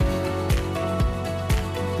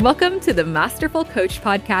Welcome to the Masterful Coach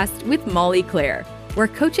Podcast with Molly Claire, where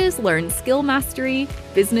coaches learn skill mastery,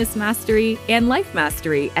 business mastery, and life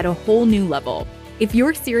mastery at a whole new level. If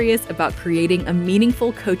you're serious about creating a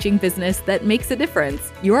meaningful coaching business that makes a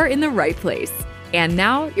difference, you're in the right place. And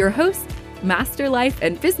now, your host, Master Life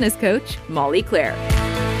and Business Coach, Molly Claire.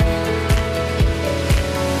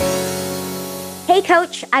 Hey,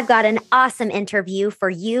 Coach, I've got an awesome interview for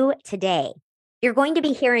you today. You're going to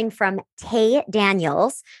be hearing from Tay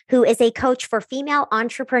Daniels, who is a coach for female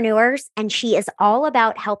entrepreneurs, and she is all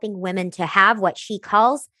about helping women to have what she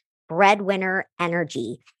calls breadwinner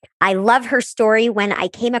energy. I love her story. When I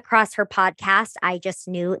came across her podcast, I just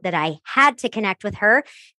knew that I had to connect with her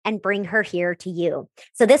and bring her here to you.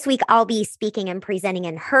 So this week, I'll be speaking and presenting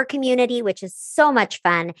in her community, which is so much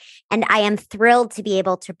fun. And I am thrilled to be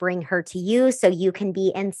able to bring her to you so you can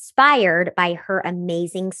be inspired by her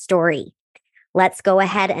amazing story. Let's go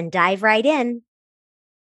ahead and dive right in.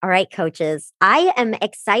 All right, coaches, I am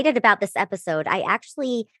excited about this episode. I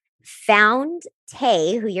actually found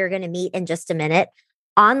Tay, who you're going to meet in just a minute,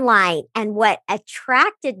 online. And what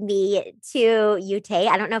attracted me to you, Tay,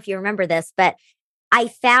 I don't know if you remember this, but I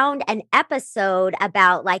found an episode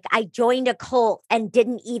about I joined a cult and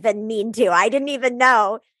didn't even mean to. I didn't even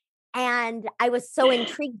know. And I was so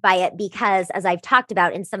intrigued by it because, as I've talked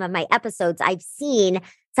about in some of my episodes, I've seen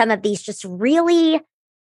some of these just really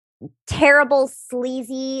terrible,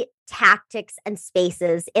 sleazy tactics and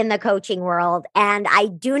spaces in the coaching world. And I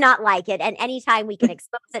do not like it. And anytime we can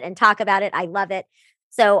expose it and talk about it, I love it.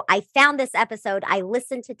 So I found this episode. I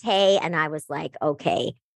listened to Tay and I was like,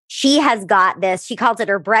 okay, she has got this. She calls it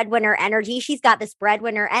her breadwinner energy. She's got this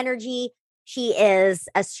breadwinner energy. She is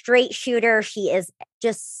a straight shooter. She is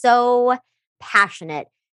just so passionate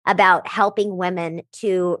about helping women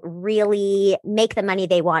to really make the money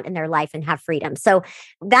they want in their life and have freedom. So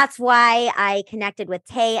that's why I connected with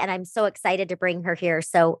Tay, and I'm so excited to bring her here.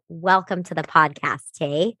 So welcome to the podcast,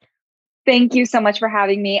 Tay. Thank you so much for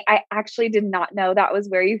having me. I actually did not know that was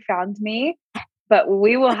where you found me, but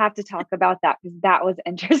we will have to talk about that because that was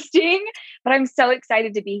interesting. But I'm so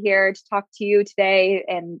excited to be here to talk to you today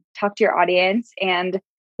and talk to your audience and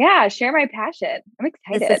share my passion. I'm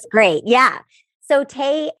excited. This is great. Yeah. So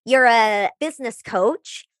Tay, you're a business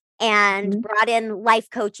coach and brought in life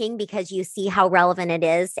coaching because you see how relevant it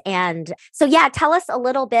is. And so, tell us a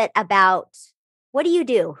little bit about what do you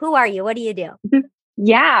do? Who are you? What do you do?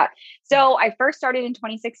 Yeah. So I first started in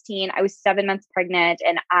 2016. I was 7 months pregnant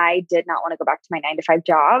and I did not want to go back to my 9-to-5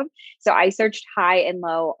 job. So I searched high and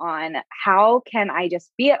low on how can I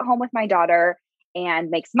just be at home with my daughter and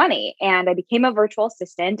make some money. And I became a virtual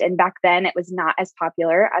assistant. And back then it was not as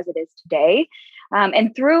popular as it is today.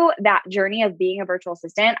 And through that journey of being a virtual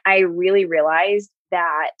assistant, I really realized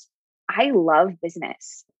that I love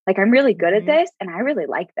business. I'm really good at this and I really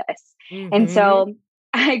like this. And so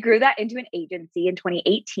I grew that into an agency in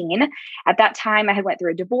 2018. At that time, I had went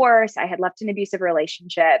through a divorce. I had left an abusive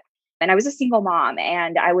relationship and I was a single mom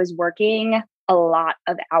and I was working a lot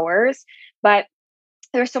of hours, but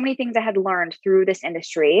there were so many things I had learned through this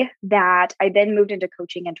industry that I then moved into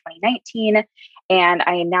coaching in 2019. And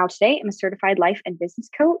I now today am a certified life and business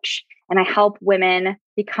coach. And I help women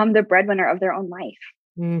become the breadwinner of their own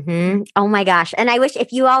life. Oh my gosh. And I wish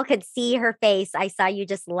if you all could see her face, I saw you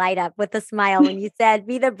just light up with a smile when you said,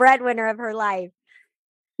 be the breadwinner of her life.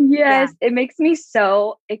 Yes. Yeah. It makes me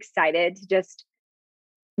so excited to just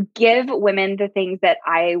give women the things that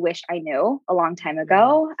I wish I knew a long time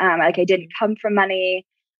ago. I didn't come from money.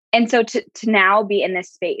 And so to now be in this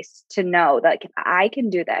space, to know that I can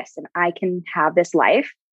do this and I can have this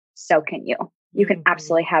life, so can you. You can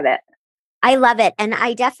absolutely have it. I love it. And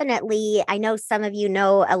I know some of you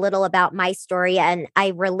know a little about my story and I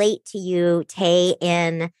relate to you, Tay,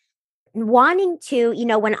 in wanting to,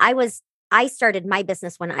 when I started my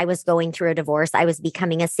business when I was going through a divorce, I was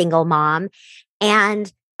becoming a single mom.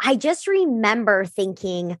 And I just remember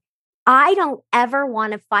thinking, I don't ever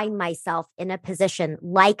want to find myself in a position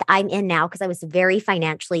like I'm in now because I was very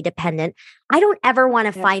financially dependent. I don't ever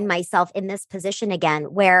want to find myself in this position again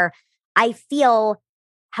where I feel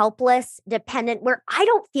helpless, dependent, where I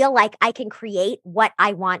don't feel like I can create what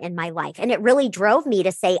I want in my life. And it really drove me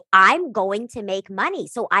to say, I'm going to make money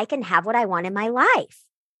so I can have what I want in my life.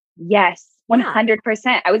 Yes,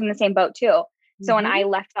 100%. I was in the same boat too. So when I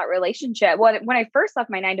left that relationship, when I first left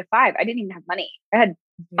my 9-to-5, I didn't even have money. I had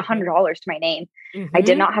 $100 to my name. I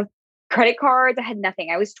did not have credit cards. I had nothing.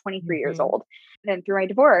 I was 23 years old. And then through my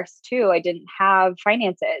divorce too, I didn't have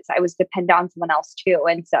finances. I was dependent on someone else too.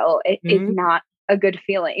 And so it is not a good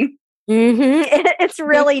feeling. It's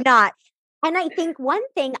really not. And I think one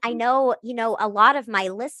thing I know, a lot of my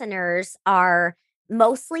listeners are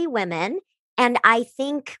mostly women. And I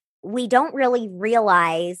think we don't really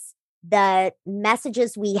realize the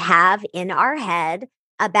messages we have in our head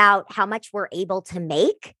about how much we're able to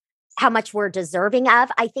make, how much we're deserving of.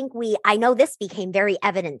 I know this became very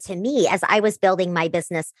evident to me as I was building my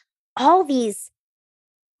business. All these,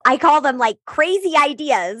 I call them like crazy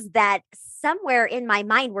ideas that somewhere in my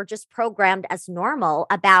mind were just programmed as normal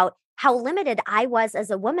about how limited I was as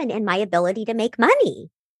a woman in my ability to make money.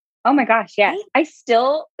 Oh my gosh, yes. Right? I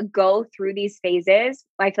still go through these phases.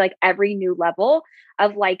 I feel like every new level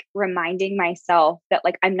of like reminding myself that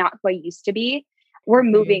like I'm not who I used to be. We're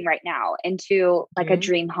moving right now into like a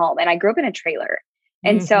dream home. And I grew up in a trailer.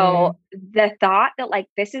 And so the thought that like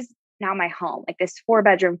this is now my home, like this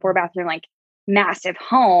 4-bedroom, 4-bathroom, like massive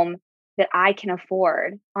home that I can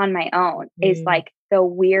afford on my own is like the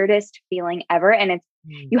weirdest feeling ever. And it's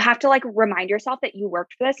you have to like remind yourself that you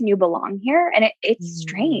worked for this and you belong here. And it's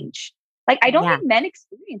strange. Like, I don't think men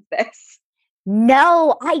experience this.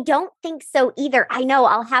 No, I don't think so either. I know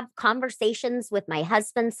I'll have conversations with my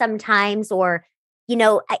husband sometimes, or,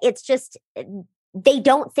 it's just, they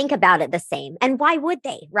don't think about it the same. And why would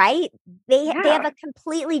they, right? They have a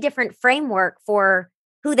completely different framework for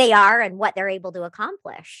who they are and what they're able to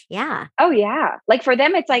accomplish. Yeah. Oh yeah. Like for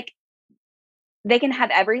them, it's like, they can have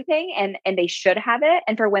everything and they should have it.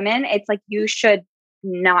 And for women, it's like, you should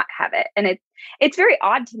not have it. And it's very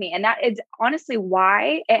odd to me. And that is honestly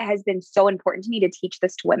why it has been so important to me to teach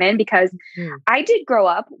this to women, because I did grow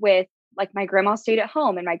up with like my grandma stayed at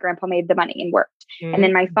home and my grandpa made the money and worked. And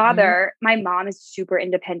then my father, my mom is super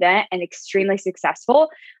independent and extremely successful,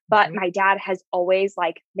 but my dad has always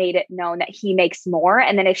like made it known that he makes more.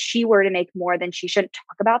 And then if she were to make more, then she shouldn't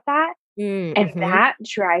talk about that. And that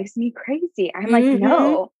drives me crazy. I'm like,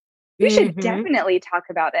 no, we should definitely talk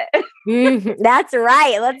about it. That's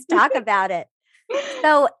right. Let's talk about it.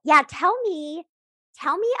 So yeah, tell me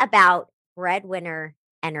about breadwinner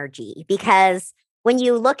energy, because when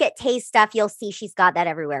you look at Tay's stuff, you'll see she's got that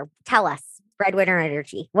everywhere. Tell us, breadwinner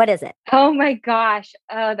energy. What is it? Oh my gosh.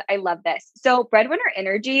 I love this. So breadwinner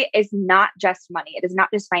energy is not just money. It is not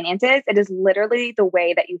just finances. It is literally the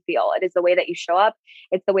way that you feel. It is the way that you show up.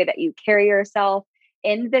 It's the way that you carry yourself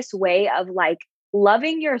in this way of like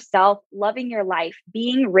loving yourself, loving your life,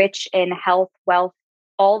 being rich in health, wealth,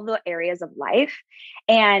 all the areas of life.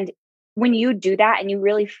 And when you do that and you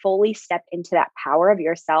really fully step into that power of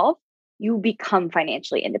yourself, you become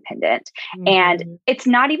financially independent. And it's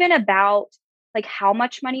not even about like how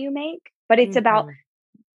much money you make, but it's about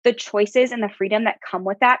the choices and the freedom that come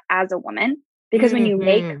with that as a woman. Because when you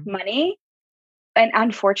make money, and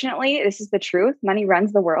unfortunately, this is the truth, money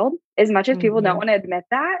runs the world. As much as people don't want to admit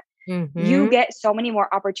that, you get so many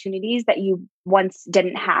more opportunities that you once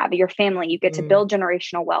didn't have. Your family, you get to build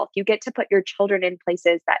generational wealth. You get to put your children in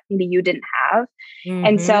places that maybe you didn't have.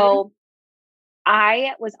 And so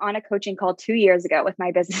I was on a coaching call 2 years ago with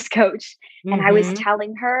my business coach, and I was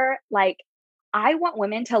telling her, like, I want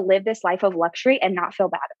women to live this life of luxury and not feel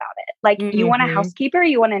bad about it. Like, you want a housekeeper,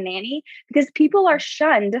 you want a nanny, because people are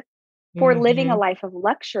shunned for living a life of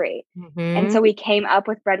luxury. And so we came up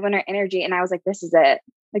with breadwinner energy, and I was like, this is it.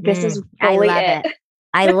 Like, this is fully it.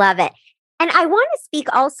 I love it. And I want to speak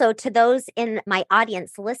also to those in my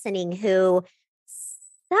audience listening who,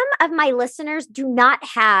 some of my listeners do not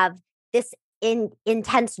have this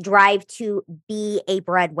intense drive to be a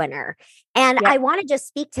breadwinner. And I want to just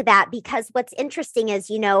speak to that, because what's interesting is,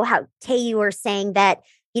 how Tay, you were saying that,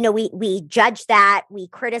 we judge that, we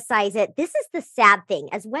criticize it. This is the sad thing.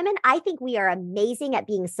 As women, I think we are amazing at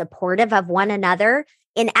being supportive of one another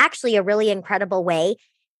in actually a really incredible way.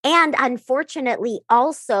 And unfortunately,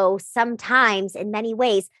 also sometimes in many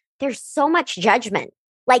ways, there's so much judgment.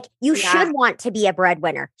 Like, you should want to be a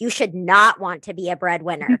breadwinner. You should not want to be a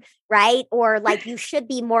breadwinner, right? Or like, you should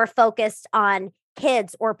be more focused on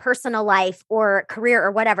kids or personal life or career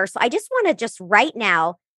or whatever. So I just want to just right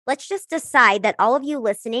now, let's just decide that all of you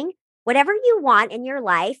listening, whatever you want in your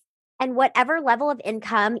life and whatever level of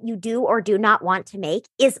income you do or do not want to make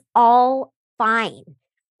is all fine.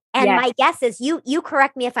 And my guess is, you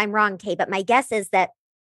correct me if I'm wrong, Tay, but my guess is that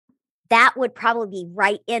would probably be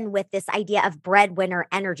right in with this idea of breadwinner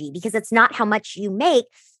energy, because it's not how much you make,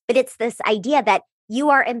 but it's this idea that you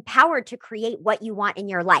are empowered to create what you want in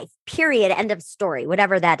your life, period, end of story,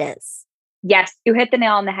 whatever that is. Yes, you hit the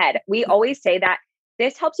nail on the head. We always say that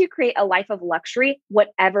this helps you create a life of luxury,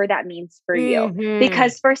 whatever that means for you.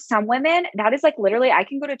 Because for some women, that is like literally, I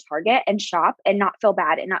can go to Target and shop and not feel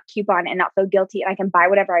bad and not coupon and not feel guilty. And I can buy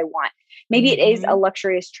whatever I want. Maybe it is a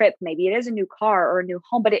luxurious trip. Maybe it is a new car or a new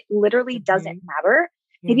home, but it literally doesn't matter.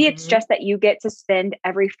 Maybe it's just that you get to spend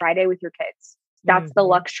every Friday with your kids. That's the Mhm.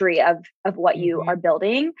 luxury of what you are Mhm.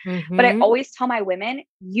 building. But I Mhm. always tell my women,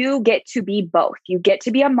 you get to be both. You get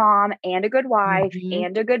to be a mom and a good wife Mhm.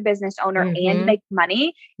 and a good business owner and Mhm. make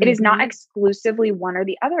money. It is not Mhm. exclusively one or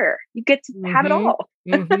the other. You get to have it Mhm. all.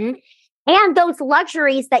 Mhm. And those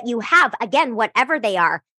luxuries that you have, again, whatever they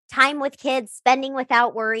are, time with kids, spending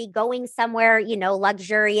without worry, going somewhere,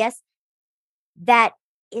 luxurious, that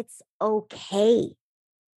it's okay.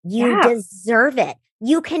 You Yeah, deserve it.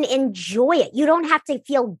 You can enjoy it. You don't have to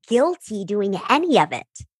feel guilty doing any of it.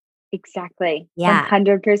 exactly. Yeah.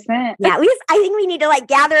 100%. Yeah. I think we need to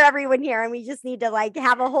gather everyone here and we just need to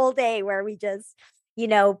have a whole day where we just,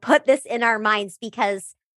 put this in our minds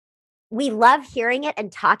because we love hearing it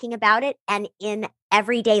and talking about it. And in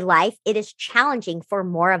everyday life, it is challenging for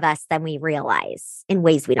more of us than we realize in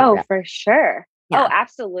ways we don't Oh, realize. for sure. Oh, Yeah.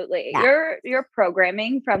 absolutely. Yeah. Your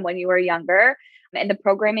programming from when you were younger and the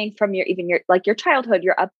programming from your childhood,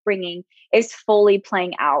 your upbringing is fully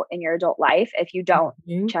playing out in your adult life if you don't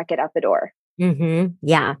Mhm. check it out the door.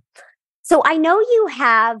 Yeah. So I know you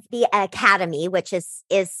have the academy, which is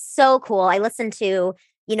so cool. I listened to,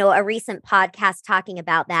 a recent podcast talking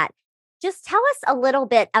about that. Just tell us a little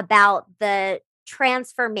bit about the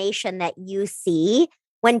transformation that you see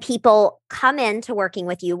when people come into working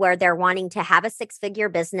with you where they're wanting to have a six-figure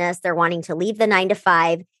business, they're wanting to leave the 9 to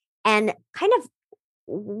 5, and kind of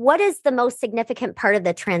what is the most significant part of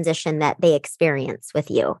the transition that they experience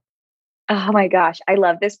with you? Oh my gosh, I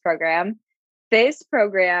love this program. This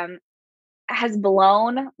program has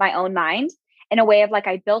blown my own mind in a way of like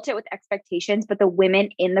I built it with expectations, but the women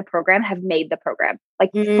in the program have made the program.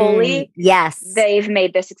 Like fully, Yes. they've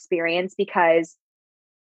made this experience because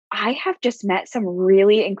I have just met some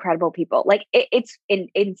really incredible people. Like it's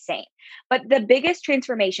insane. But the biggest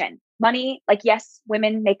transformation, money, like yes,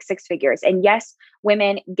 women make six figures and yes,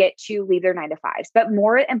 women get to leave their 9 to 5s. But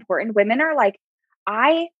more important, women are like,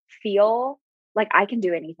 I feel like I can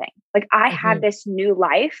do anything. Like I have Mhm. this new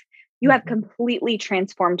life. You have Mhm. completely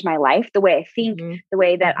transformed my life, the way I think, Mhm. the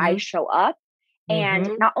way that I Mhm. show up. And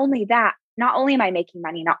Mhm. not only that, not only am I making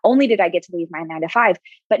money, not only did I get to leave my 9 to 5,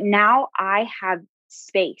 but now I have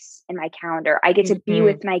space in my calendar. I get to be Mhm.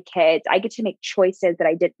 with my kids. I get to make choices that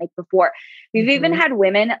I didn't make before. We've even Mhm. had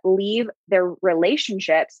women leave their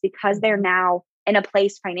relationships because they're Mhm. now in a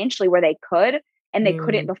place financially where they could and they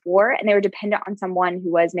couldn't Mhm. before. And they were dependent on someone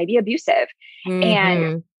who was maybe abusive.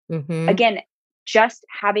 And Mhm. Mhm. again, just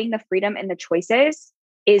having the freedom and the choices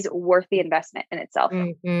is worth the investment in itself.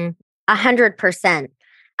 Mhm. 100%.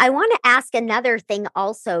 I want to ask another thing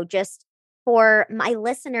also, just for my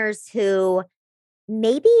listeners who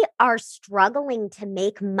maybe are struggling to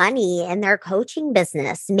make money in their coaching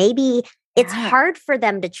business. Maybe it's Yeah. hard for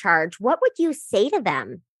them to charge. What would you say to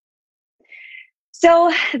them?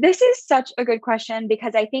 So this is such a good question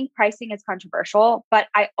because I think pricing is controversial, but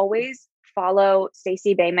I always follow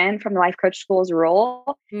Stacey Bayman from the Life Coach School's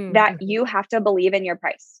rule that Mhm. you have to believe in your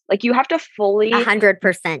price. Like you have to fully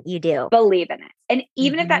 100% you do. believe in it. And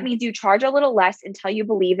even if that Mhm. means you charge a little less until you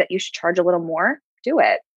believe that you should charge a little more, do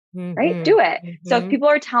it, right? Mhm. Do it. So if Mhm. people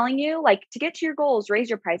are telling you like to get to your goals, raise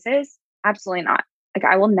your prices, absolutely not. Like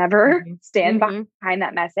I will never Mhm. stand Mhm. behind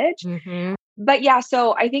that message. Mhm. But yeah,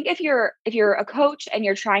 so I think if you're a coach and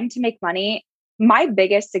you're trying to make money, my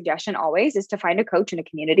biggest suggestion always is to find a coach in a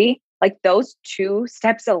community. Like those two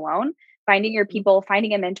steps alone, finding your people,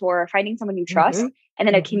 finding a mentor, finding someone you trust, Mhm. and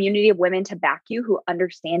then a Mhm. community of women to back you who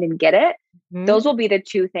understand and get it. Mhm. Those will be the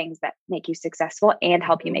two things that make you successful and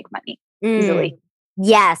help you Mhm. make money easily. Mm.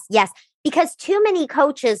 Yes, yes. Because too many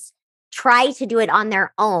coaches try to do it on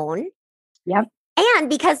their own. Yep. And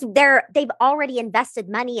because they've already invested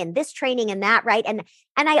money in this training and that, right? And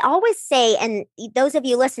I always say, and those of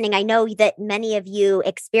you listening, I know that many of you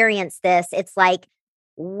experience this. It's like,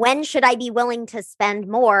 when should I be willing to spend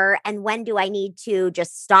more? And when do I need to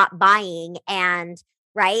just stop buying and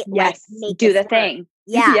right? Like Yes. make Do this the work. thing.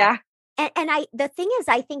 Yeah. Yeah. And the thing is,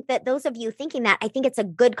 I think that those of you thinking that, I think it's a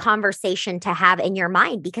good conversation to have in your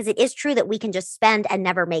mind because it is true that we can just spend and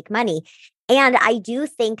never make money. And I do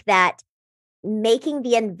think that making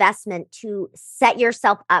the investment to set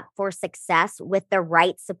yourself up for success with the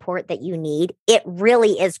right support that you need, it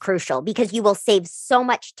really is crucial because you will save so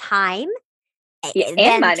much time Yeah. And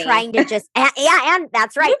than money. trying to just, yeah, and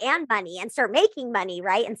that's right, and money and start making money,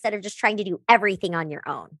 right? Instead of just trying to do everything on your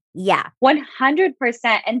own. Yeah.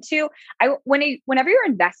 100%. And two, whenever you're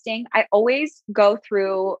investing, I always go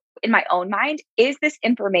through in my own mind, is this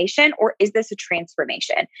information or is this a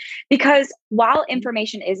transformation? Because while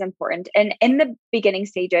information is important and in the beginning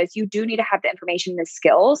stages, you do need to have the information, the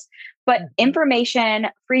skills, but Mhm. information,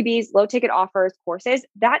 freebies, low ticket offers, courses,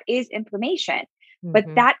 that is information. But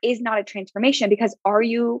that is not a transformation, because are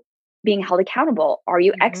you being held accountable? Are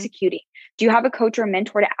you executing? Do you have a coach or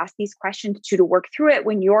mentor to ask these questions to work through it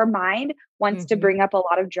when your mind wants to bring up a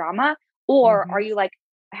lot of drama? Or are you like,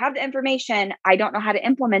 I have the information, I don't know how to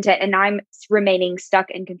implement it, and I'm remaining stuck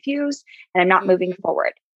and confused, and I'm not moving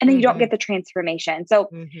forward. And then you don't get the transformation. So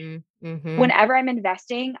whenever I'm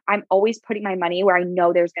investing, I'm always putting my money where I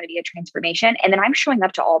know there's going to be a transformation. And then I'm showing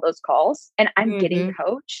up to all those calls, and I'm getting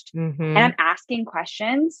coached, and I'm asking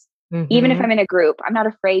questions. Even if I'm in a group, I'm not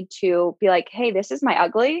afraid to be like, hey, this is my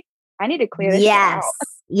ugly. I need to clear this shit out.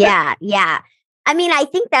 Yeah. I mean, I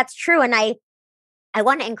think that's true. And I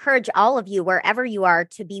want to encourage all of you, wherever you are,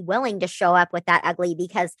 to be willing to show up with that ugly,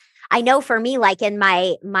 because I know for me, like in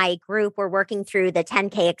my group, we're working through the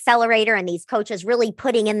 10K accelerator, and these coaches really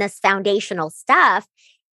putting in this foundational stuff.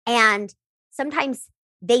 And sometimes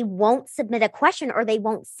they won't submit a question or they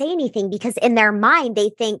won't say anything, because in their mind,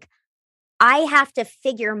 they think, I have to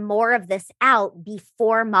figure more of this out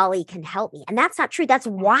before Molly can help me. And that's not true. That's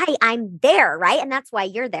why I'm there, right? And that's why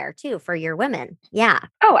you're there too, for your women. Yeah.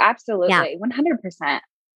 Oh, absolutely. 100%.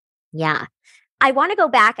 Yeah. I want to go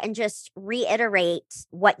back and just reiterate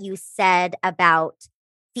what you said about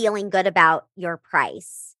feeling good about your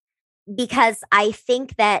price, because I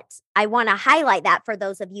think that I want to highlight that for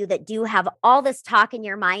those of you that do have all this talk in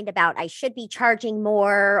your mind about I should be charging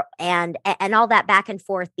more and all that back and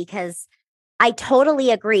forth, because I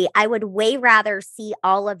totally agree. I would way rather see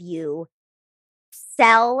all of you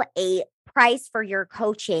sell a price for your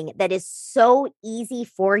coaching that is so easy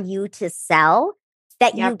for you to sell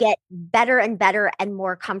that you get better and better and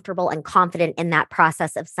more comfortable and confident in that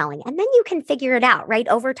process of selling. And then you can figure it out, right?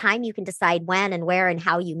 Over time, you can decide when and where and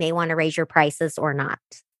how you may want to raise your prices or not.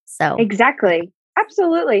 So exactly.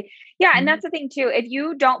 Absolutely. Yeah. And that's the thing too. If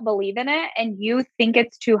you don't believe in it and you think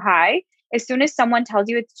it's too high, as soon as someone tells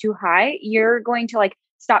you it's too high, you're going to like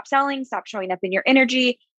stop selling, stop showing up in your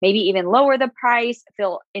energy, maybe even lower the price,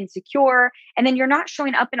 feel insecure. And then you're not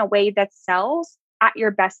showing up in a way that sells at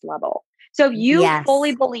your best level. So if you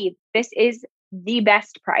fully believe this is the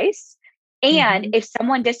best price, and if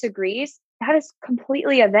someone disagrees, that is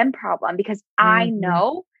completely a them problem, because I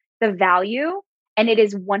know the value, and it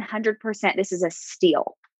is 100%. This is a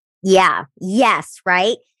steal. Yeah. Yes.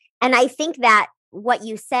 Right. And I think that what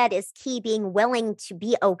you said is key, being willing to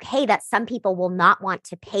be okay that some people will not want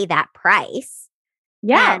to pay that price.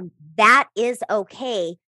 Yeah. And that is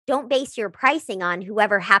okay. Don't base your pricing on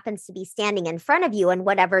whoever happens to be standing in front of you and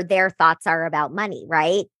whatever their thoughts are about money,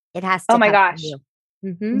 right? It has to Oh my come from gosh. you.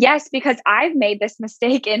 Yes, because I've made this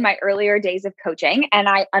mistake in my earlier days of coaching, and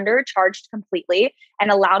I undercharged completely and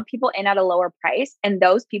allowed people in at a lower price. And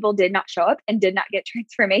those people did not show up and did not get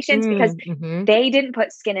transformations because they didn't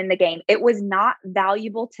put skin in the game. It was not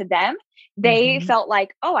valuable to them. They felt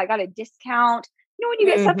like, oh, I got a discount. You know, when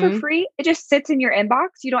you get stuff for free, it just sits in your inbox.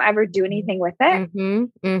 You don't ever do anything with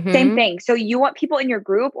it. Same thing. So you want people in your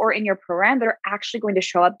group or in your program that are actually going to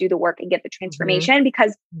show up, do the work, and get the transformation,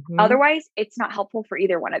 because otherwise it's not helpful for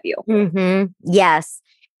either one of you. Yes.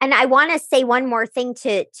 And I want to say one more thing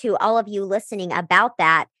to all of you listening about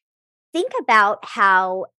that. Think about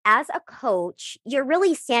how, as a coach, you're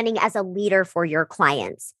really standing as a leader for your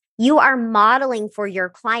clients. You are modeling for your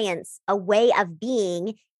clients a way of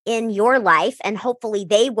being in your life, and hopefully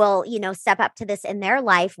they will, step up to this in their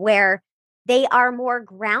life, where they are more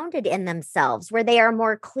grounded in themselves, where they are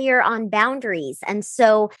more clear on boundaries. And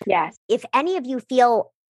so if any of you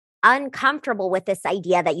feel uncomfortable with this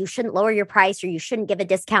idea that you shouldn't lower your price or you shouldn't give a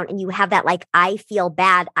discount, and you have that, like, I feel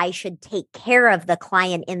bad, I should take care of the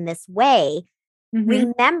client in this way,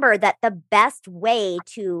 remember that the best way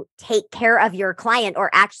to take care of your client or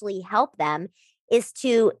actually help them is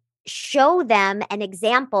to show them an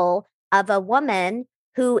example of a woman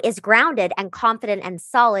who is grounded and confident and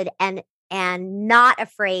solid and not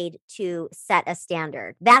afraid to set a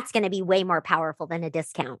standard. That's going to be way more powerful than a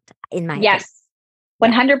discount, in my opinion.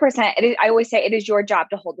 100%. I always say it is your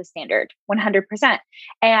job to hold the standard, 100%.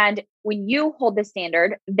 And when you hold the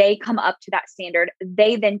standard, they come up to that standard.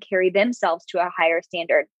 They then carry themselves to a higher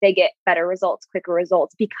standard. They get better results, quicker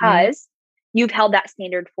results, because you've held that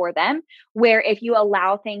standard for them. Where if you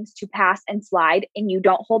allow things to pass and slide and you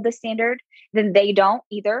don't hold the standard, then they don't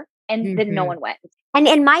either. And then no one wins. And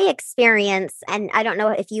in my experience, and I don't know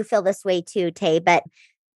if you feel this way too, Tay, but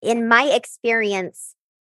in my experience,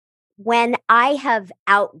 when I have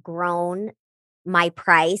outgrown my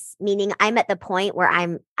price, meaning I'm at the point where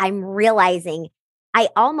I'm realizing I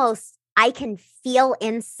can feel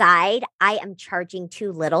inside I am charging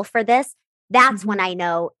too little for this. That's when I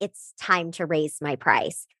know it's time to raise my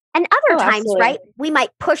price. And other Oh, times, absolutely. right, we might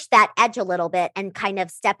push that edge a little bit and kind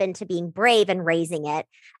of step into being brave and raising it.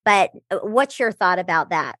 But what's your thought about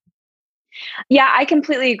that? Yeah, I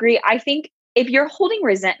completely agree. I think if you're holding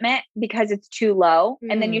resentment because it's too low,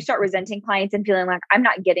 and then you Mm, start mhm, resenting clients and feeling like I'm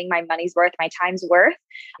not getting my money's worth, my time's worth,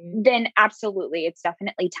 mm, then absolutely, it's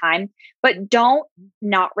definitely time. But don't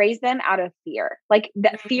not raise them out of fear. Like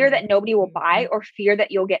that fear mm, that nobody will buy mhm, or fear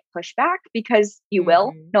that you'll get pushback because you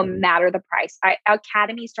will, mhm, no matter the price.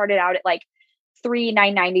 Academy started out at like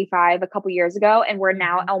 3,995 a couple years ago, and we're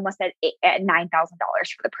now mhm, almost at $9,000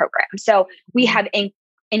 for the program. So we mhm, have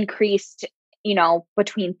increased,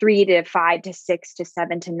 between 3 to 5 to 6 to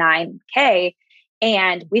 7 to 9K.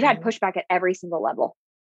 And we've had mhm. pushback at every single level.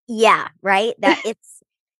 Yeah, right? That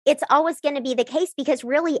it's always going to be the case because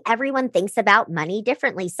really everyone thinks about money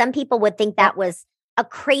differently. Some people would think Yep. that was a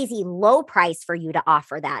crazy low price for you to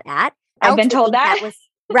offer that at. I've Else been would told think that that. was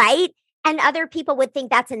right. And other people would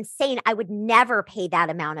think that's insane. I would never pay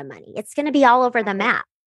that amount of money. It's going to be all over the Exactly. map.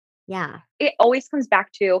 Yeah. It always comes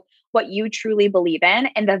back to what you truly believe in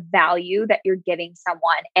and the value that you're giving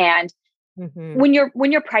someone. And Hmm. when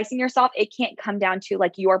you're pricing yourself, it can't come down to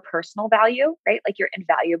like your personal value, right? Like you're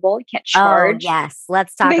invaluable. You can't Oh, charge yes.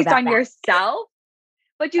 Let's talk based about on that. yourself.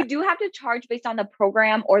 But you do have to charge based on the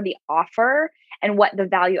program or the offer and what the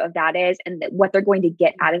value of that is and what they're going to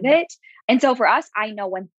get out of Mhm. it. And so for us, I know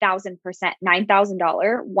 1000%,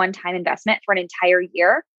 $9,000 one time investment for an entire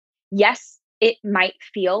year. Yes, it might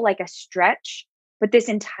feel like a stretch, but this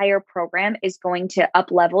entire program is going to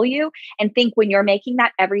up level you. And think when you're making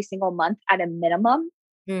that every single month at a minimum,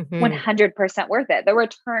 Mhm. 100% worth it. The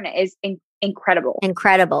return is incredible.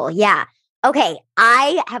 Incredible. Yeah. Okay.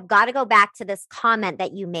 I have got to go back to this comment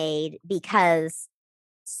that you made because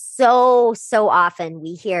so often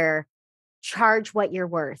we hear charge what you're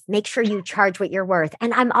worth. Make sure you charge what you're worth.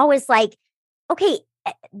 And I'm always like, okay,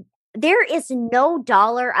 there is no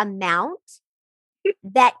dollar amount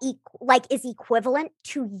that is equivalent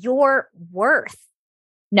to your worth.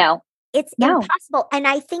 No, It's no. impossible. And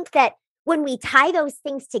I think that when we tie those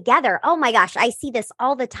things together, oh my gosh, I see this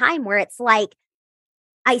all the time where it's like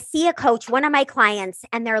I see a coach, one of my clients,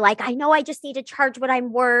 and they're like, I know I just need to charge what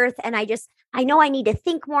I'm worth. And I know I need to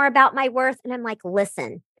think more about my worth. And I'm like,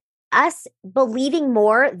 listen, us believing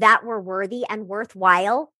more that we're worthy and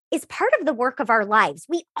worthwhile is part of the work of our lives.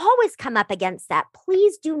 We always come up against that.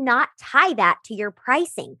 Please do not tie that to your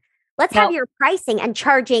pricing. Let's have No. your pricing and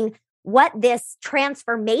charging what this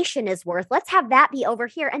transformation is worth. Let's have that be over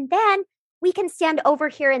here. And then we can stand over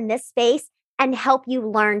here in this space and help you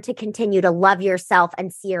learn to continue to love yourself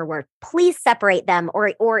and see your worth. Please separate them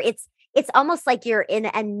or it's almost like you're in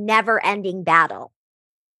a never-ending battle.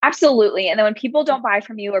 Absolutely. And then when people don't buy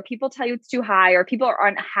from you or people tell you it's too high or people are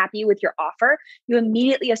unhappy with your offer, you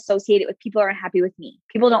immediately associate it with people are unhappy with me.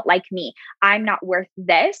 People don't like me. I'm not worth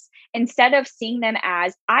this. Instead of seeing them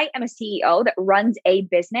as I am a CEO that runs a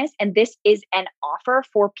business and this is an offer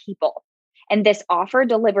for people. And this offer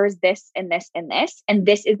delivers this and this and this. And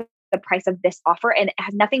this is the price of this offer. And it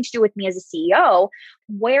has nothing to do with me as a CEO.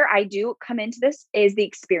 Where I do come into this is the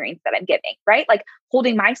experience that I'm giving, right? Like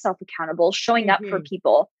holding myself accountable, showing up for Mhm,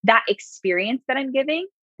 people. That experience that I'm giving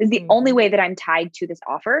is the only mhm, way that I'm tied to this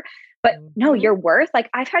offer. But no, mhm, you're worth, like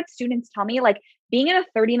I've had students tell me, like being in a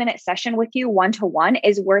 30-minute session with you one to one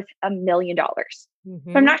is worth $1 million. But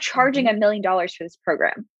I'm mhm, not charging mhm, $1 million for this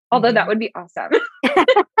program, although that mhm. would be awesome.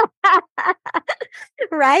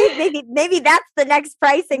 Right? Maybe that's the next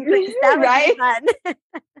price increase. That would be Right? fun.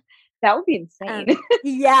 That would be insane.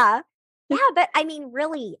 Yeah. Yeah, but I mean,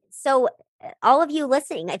 really, so all of you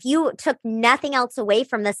listening, if you took nothing else away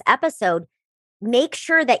from this episode, make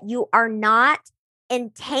sure that you are not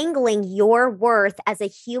entangling your worth as a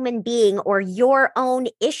human being or your own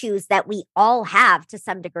issues that we all have to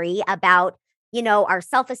some degree about, our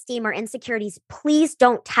self-esteem or insecurities. Please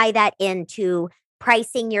don't tie that into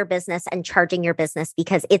pricing your business and charging your business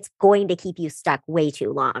because it's going to keep you stuck way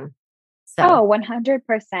too long. So, Oh,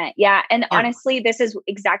 100%. Yeah. And yeah. honestly, this is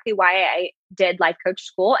exactly why I did life coach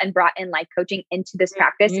school and brought in life coaching into this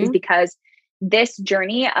practice is Mhm. because this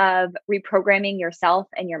journey of reprogramming yourself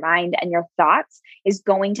and your mind and your thoughts is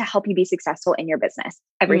going to help you be successful in your business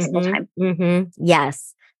every single Mhm, time. mhm.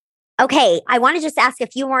 Yes. Okay, I want to just ask a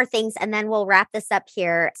few more things and then we'll wrap this up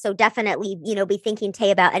here. So definitely, be thinking, Tay,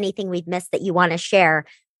 about anything we've missed that you want to share.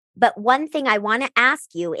 But one thing I want to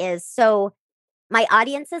ask you is so my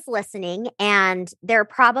audience is listening and they're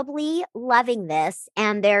probably loving this.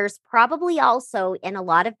 And there's probably also in a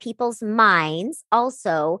lot of people's minds,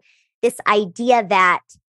 also this idea that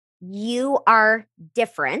you are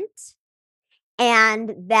different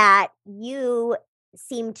and that you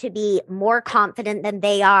seem to be more confident than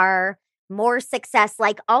they are, more success,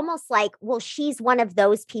 like almost like, well, she's one of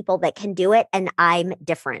those people that can do it and I'm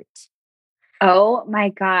different. Oh my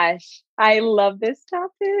gosh. I love this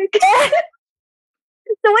topic.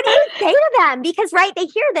 So what do you say to them? Because, right, they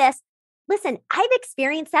hear this. Listen, I've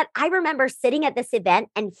experienced that. I remember sitting at this event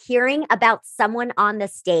and hearing about someone on the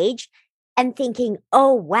stage and thinking,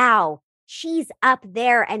 oh, wow, she's up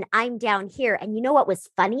there and I'm down here. And you know what was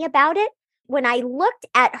funny about it? When I looked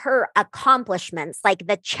at her accomplishments, like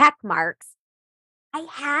the check marks, I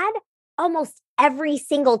had almost every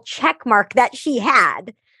single check mark that she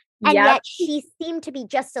had. And Yep. yet she seemed to be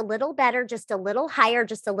just a little better, just a little higher,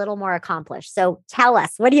 just a little more accomplished. So tell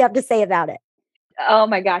us, what do you have to say about it? Oh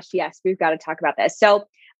my gosh. Yes, we've got to talk about this. So,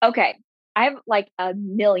 okay. I have like a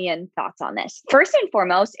million thoughts on this. First and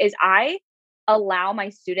foremost is I allow my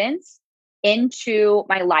students into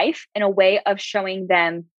my life in a way of showing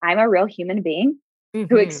them I'm a real human being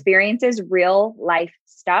who experiences real life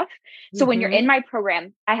stuff. So when you're in my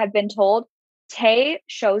program, I have been told Tay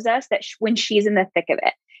shows us that when she's in the thick of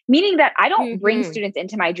it, meaning that I don't bring students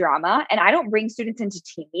into my drama and I don't bring students into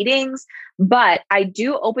team meetings, but I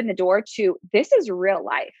do open the door to this is real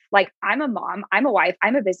life. Like I'm a mom, I'm a wife,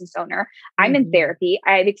 I'm a business owner, I'm in therapy,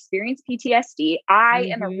 I've experienced PTSD.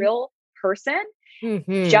 I am a real person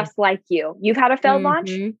just like you. You've had a failed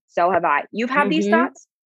launch, so have I. You've had these thoughts,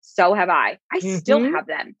 so have I. I still have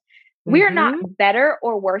them. We are not better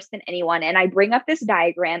or worse than anyone. And I bring up this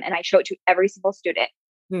diagram and I show it to every single student.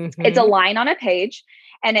 It's a line on a page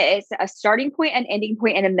and it's a starting point, an ending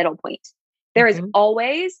point, and a middle point. There is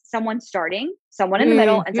always someone starting, someone in the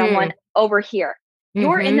middle, and someone over here.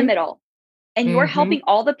 You're in the middle and you're helping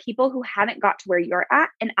all the people who haven't got to where you're at.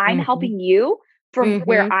 And I'm helping you from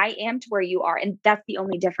where I am to where you are. And that's the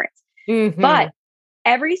only difference. But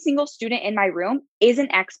every single student in my room is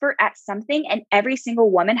an expert at something. And every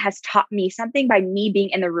single woman has taught me something by me being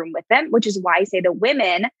in the room with them, which is why I say the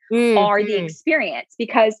women are the experience,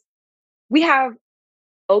 because we have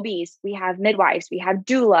OBs, we have midwives, we have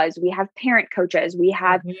doulas, we have parent coaches, we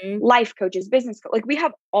have life coaches, like we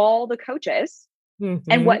have all the coaches.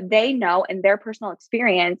 And what they know and their personal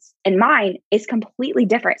experience and mine is completely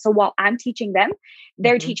different. So while I'm teaching them,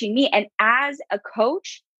 they're teaching me. And as a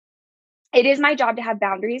coach, it is my job to have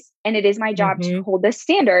boundaries and it is my job to hold this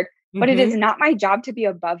standard, but it is not my job to be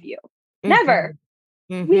above you. Never.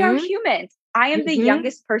 We are humans. I am the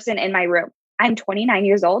youngest person in my room. I'm 29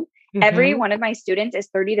 years old. Every one of my students is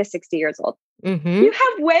 30 to 60 years old. You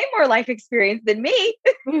have way more life experience than me.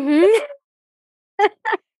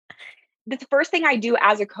 The first thing I do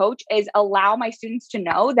as a coach is allow my students to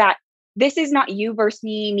know that this is not you versus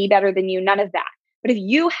me better than you, none of that. But if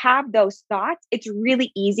you have those thoughts, it's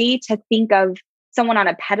really easy to think of someone on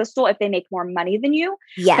a pedestal if they make more money than you.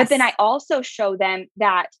 Yes. But then I also show them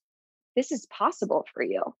that this is possible for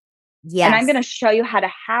you. Yes. And I'm going to show you how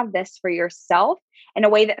to have this for yourself in a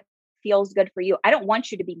way that feels good for you. I don't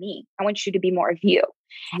want you to be me. I want you to be more of you.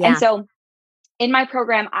 Yeah. And so in my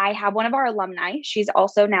program, I have one of our alumni. She's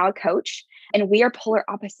also now a coach and we are polar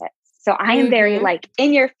opposites. So I am very like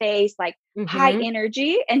in your face, like high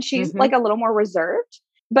energy. And she's like a little more reserved,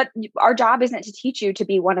 but our job isn't to teach you to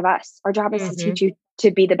be one of us. Our job is to teach you to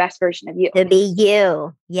be the best version of you. To be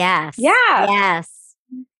you. Yes. Yeah. Yes.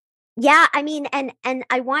 Yeah. I mean, and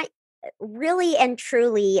I want really and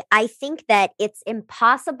truly, I think that it's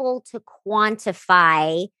impossible to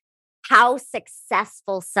quantify how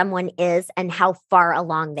successful someone is and how far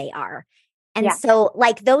along they are. And so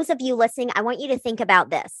like those of you listening, I want you to think about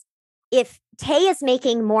this. If Tay is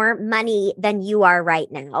making more money than you are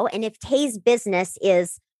right now, and if Tay's business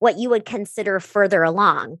is what you would consider further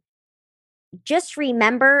along, just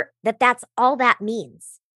remember that that's all that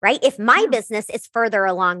means, right? If my business is further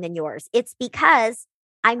along than yours, it's because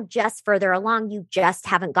I'm just further along. You just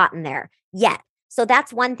haven't gotten there yet. So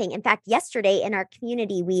that's one thing. In fact, yesterday in our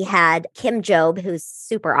community, we had Kim Job, who's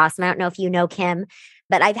super awesome. I don't know if you know Kim,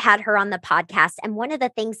 but I've had her on the podcast. And one of the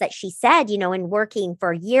things that she said, you know, in working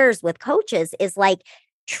for years with coaches is like,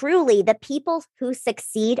 truly the people who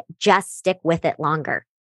succeed just stick with it longer.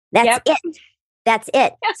 That's it. That's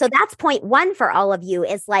it. So that's point one for all of you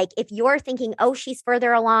is like, if you're thinking, oh, she's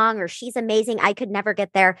further along or she's amazing, I could never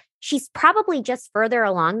get there. She's probably just further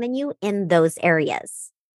along than you in those areas.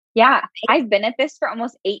 Yeah. I've been at this for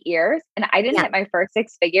almost 8 years and I didn't hit my first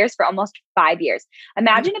 6 figures for almost 5 years.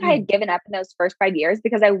 Imagine if I had given up in those first 5 years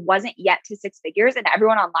because I wasn't yet to 6 figures and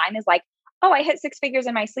everyone online is like, oh, I hit 6 figures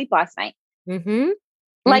in my sleep last night.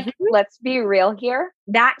 Like, let's be real here.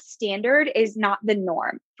 That standard is not the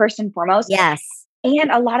norm, first and foremost. Yes.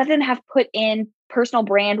 And a lot of them have put in personal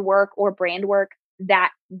brand work or brand work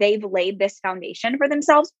that they've laid this foundation for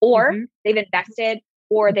themselves, or Mm-hmm. they've invested,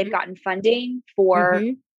 or they've Mm-hmm. gotten funding for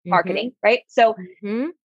Mm-hmm. marketing, right? So Mm-hmm.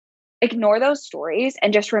 ignore those stories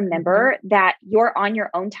and just Mm-hmm. remember that you're on your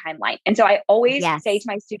own timeline. And so I always say Yes. to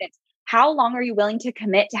my students, how long are you willing to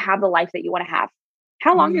commit to have the life that you want to have?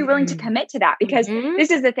 How long are you willing to Mm-hmm. commit to that? Because Mm-hmm.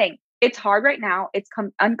 this is the thing. It's hard right now. It's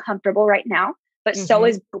uncomfortable right now, but so Mm-hmm.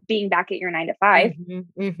 is being back at your 9 to 5 and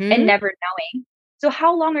Mm-hmm. never knowing. So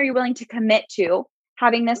how long are you willing to commit to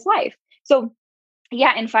having this life? So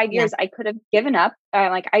yeah, in 5 years, Yeah. I could have given up.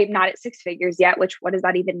 Like I'm not at 6 figures yet, which what does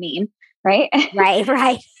that even mean? Right. Right.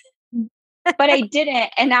 Right. But I didn't.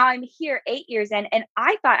 And now I'm here 8 years in. And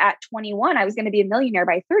I thought at 21, I was going to be a millionaire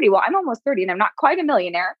by 30. Well, I'm almost 30 and I'm not quite a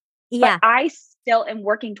millionaire, but Yeah. I still am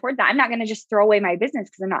working towards that. I'm not going to just throw away my business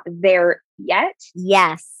because I'm not there yet,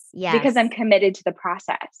 Yes. Yes. because I'm committed to the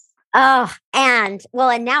process. Oh, and well,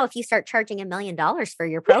 and now if you start charging $1 million for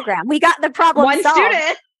your program, we got the problem One solved.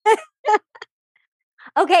 student.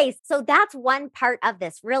 Okay, so that's one part of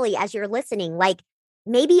this, really, as you're listening. Like,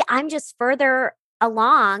 maybe I'm just further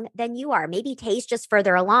along than you are. Maybe Tay's just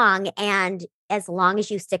further along. And as long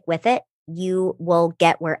as you stick with it, you will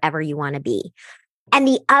get wherever you want to be. And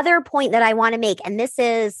the other point that I want to make, and this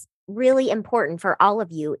is really important for all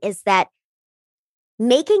of you, is that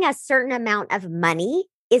making a certain amount of money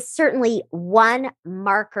is certainly one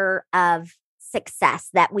marker of success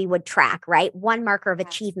that we would track, right? One marker of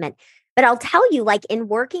achievement. But I'll tell you, like in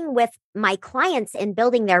working with my clients in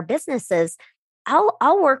building their businesses,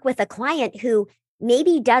 I'll work with a client who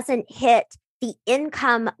maybe doesn't hit the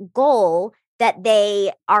income goal that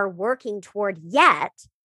they are working toward yet.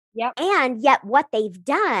 Yep. And yet what they've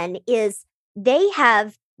done is they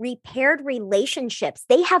have repaired relationships.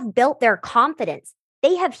 They have built their confidence.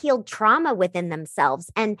 They have healed trauma within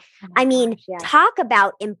themselves. And I mean, talk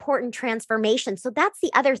about important transformation. So that's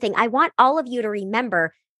the other thing. I want all of you to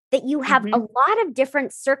remember that you have a lot of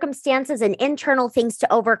different circumstances and internal things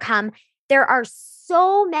to overcome. There are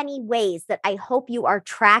so many ways that I hope you are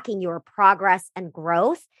tracking your progress and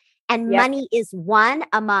growth. And money is one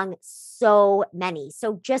among so many.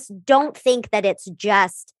 So just don't think that it's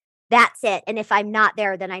just, that's it. And if I'm not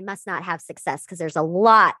there, then I must not have success, because there's a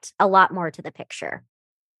lot more to the picture.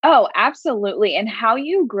 Oh, absolutely. And how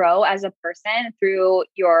you grow as a person through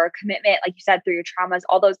your commitment, like you said, through your traumas,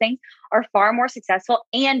 all those things are far more successful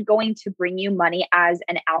and going to bring you money as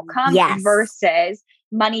an outcome versus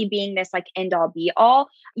money being this like end all be all.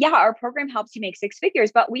 Yeah, our program helps you make 6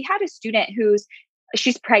 figures, but we had a student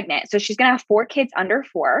she's pregnant. So she's going to have 4 kids under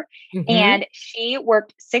 4. And she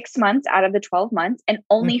worked 6 months out of the 12 months and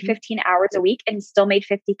only 15 hours a week and still made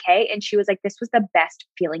 50K. And she was like, this was the best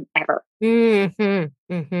feeling ever.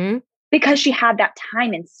 Because she had that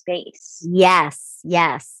time and space. Yes.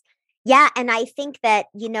 Yeah. And I think that,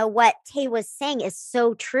 you know, what Tay was saying is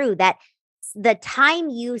so true, that the time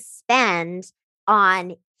you spend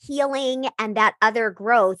on healing and that other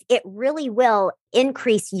growth, it really will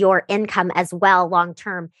increase your income as well long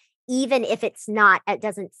term, even if it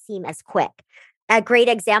doesn't seem as quick. A great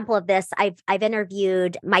example of this, I've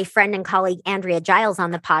interviewed my friend and colleague Andrea Giles on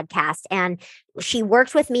the podcast, and she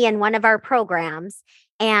worked with me in one of our programs.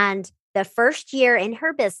 And the first year in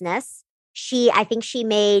her business, she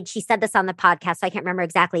said this on the podcast, so I can't remember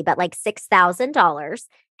exactly, but like $6,000.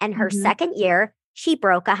 And her second year, she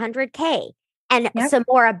broke 100K. And some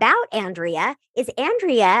more about Andrea is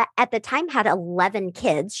Andrea at the time had 11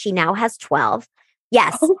 kids. She now has 12.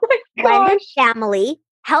 Yes. Oh my Blended gosh. family,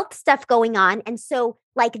 health stuff going on. And so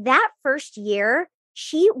like that first year,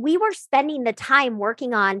 we were spending the time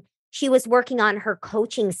she was working on her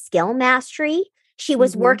coaching skill mastery. She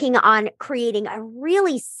was working on creating a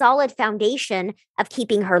really solid foundation of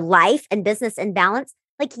keeping her life and business in balance.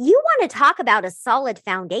 Like, you want to talk about a solid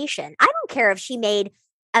foundation. I don't care if she made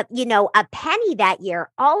a penny that year.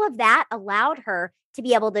 All of that allowed her to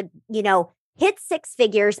be able to, hit 6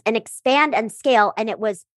 figures and expand and scale. And it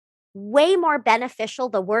was way more beneficial,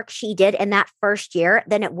 the work she did in that first year,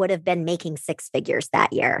 than it would have been making 6 figures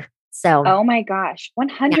that year. So, oh my gosh,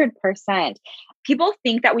 100%. People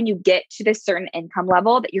think that when you get to this certain income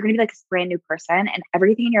level, that you're going to be like this brand new person and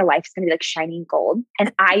everything in your life is going to be like shining gold.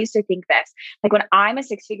 And I used to think this, like, when I'm a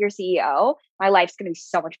 6-figure CEO, my life's going to be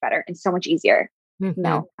so much better and so much easier.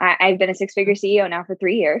 No, I've been a 6-figure CEO now for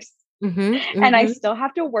 3 years. And I still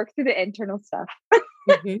have to work through the internal stuff.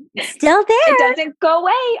 Still there. It doesn't go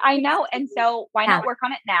away. I know. And so why not work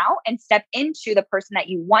on it now and step into the person that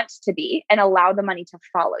you want to be and allow the money to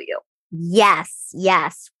follow you? Yes.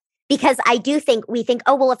 Because I do think we think,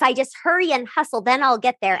 oh, well, if I just hurry and hustle, then I'll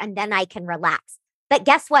get there and then I can relax. But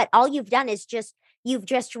guess what? All you've done is you've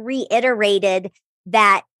just reiterated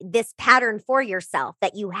that this pattern for yourself,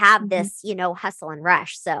 that you have this, hustle and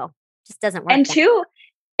rush. So just doesn't work. And two,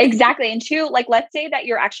 exactly. And two, like, let's say that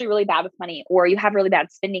you're actually really bad with money, or you have really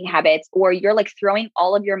bad spending habits, or you're like throwing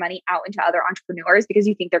all of your money out into other entrepreneurs because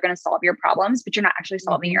you think they're going to solve your problems, but you're not actually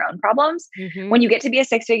solving your own problems. When you get to be a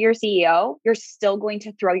 6-figure CEO, you're still going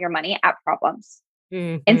to throw your money at problems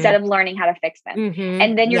instead of learning how to fix them.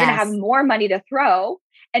 And then you're going to have more money to throw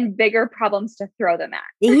and bigger problems to throw them at.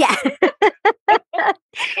 Yeah.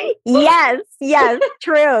 Yes,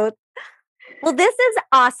 truth. Well, this is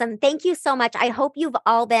awesome. Thank you so much. I hope you've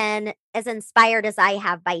all been as inspired as I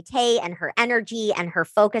have by Tay and her energy and her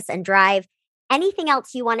focus and drive. Anything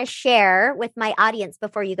else you want to share with my audience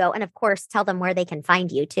before you go? And of course, tell them where they can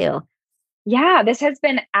find you too. Yeah, this has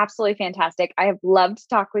been absolutely fantastic. I have loved to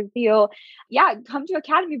talk with you. Yeah, come to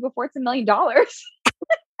Academy before it's $1 million.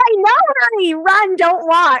 I know, honey. Run, don't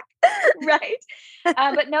walk. Right.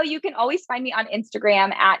 But no, you can always find me on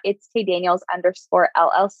Instagram at it's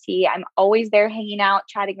 @TayDaniels_LLC. I'm always there hanging out,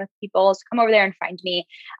 chatting with people. So come over there and find me.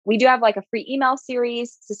 We do have like a free email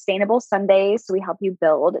series, Sustainable Sundays. So we help you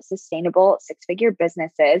build sustainable 6-figure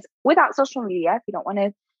businesses without social media. If you don't want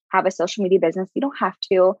to have a social media business, you don't have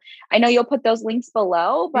to. I know you'll put those links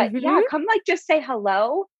below, but yeah, come like just say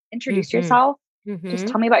hello, introduce yourself. Just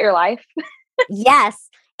tell me about your life. Yes.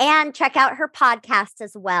 And check out her podcast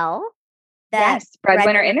as well. Yes,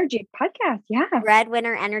 Breadwinner Energy podcast. Yeah.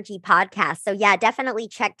 Breadwinner Energy podcast. So yeah, definitely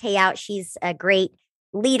check Tay out. She's a great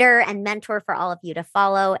leader and mentor for all of you to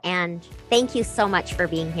follow. And thank you so much for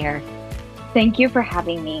being here. Thank you for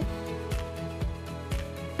having me.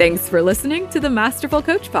 Thanks for listening to the Masterful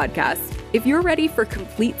Coach podcast. If you're ready for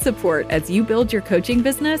complete support as you build your coaching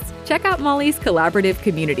business, check out Molly's collaborative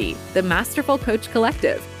community, the Masterful Coach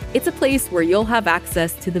Collective. It's a place where you'll have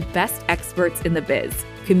access to the best experts in the biz,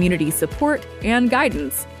 community support, and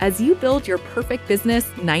guidance as you build your perfect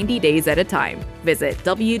business 90 days at a time. Visit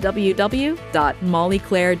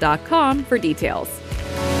www.mollyclaire.com for details.